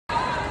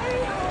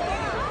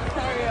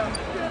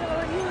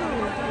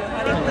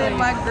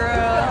Hi, my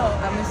girl.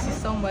 I miss you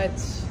so much.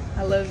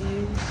 I love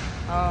you.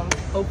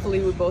 Hopefully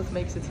we both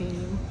make the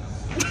team.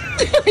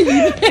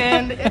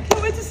 And I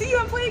can't wait to see you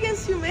and play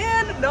against you,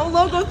 man. No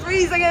logo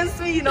threes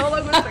against me. No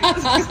logo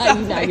threes.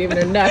 I'm not giving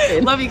her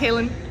nothing. Love you,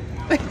 Kaylin.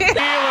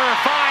 Taylor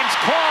finds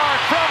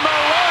Clark from the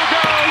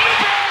logo.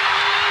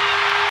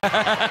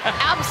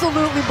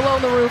 Absolutely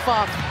blown the roof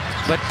off.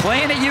 But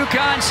playing at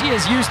UConn, she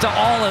is used to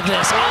all of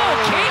this.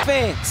 Oh, Kate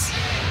Vince.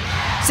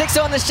 6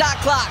 on the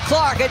shot clock.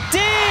 Clark, a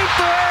deep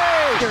three.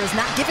 Does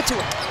not give it to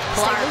her.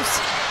 Clark.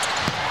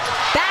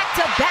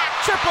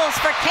 Back-to-back triples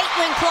for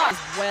Caitlin Clark.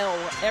 Well,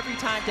 every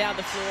time down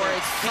the floor,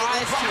 it's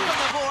tries to on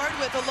the board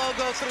with a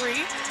logo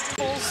 3.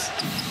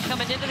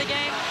 coming into the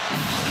game.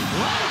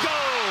 Logo.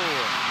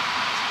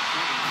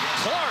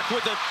 Clark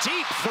with a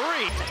deep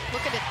 3.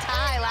 Look at the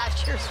tie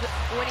last year's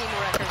winning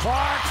record.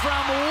 Clark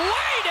from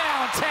way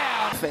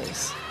downtown.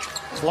 Face.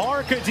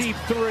 Clark a deep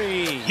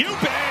 3. You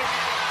bet.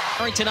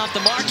 Harrington off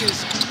the mark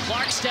as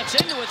Clark steps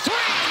into a 3.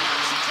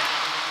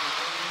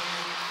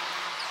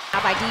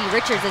 Now by Dee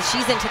Richards as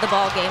she's into the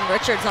ball game.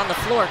 Richards on the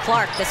floor.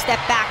 Clark, the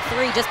step back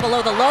 3 just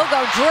below the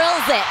logo,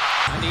 drills it.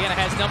 Indiana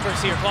has numbers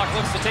here. Clark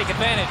looks to take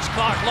advantage.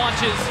 Clark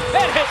launches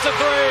and hits a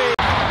 3.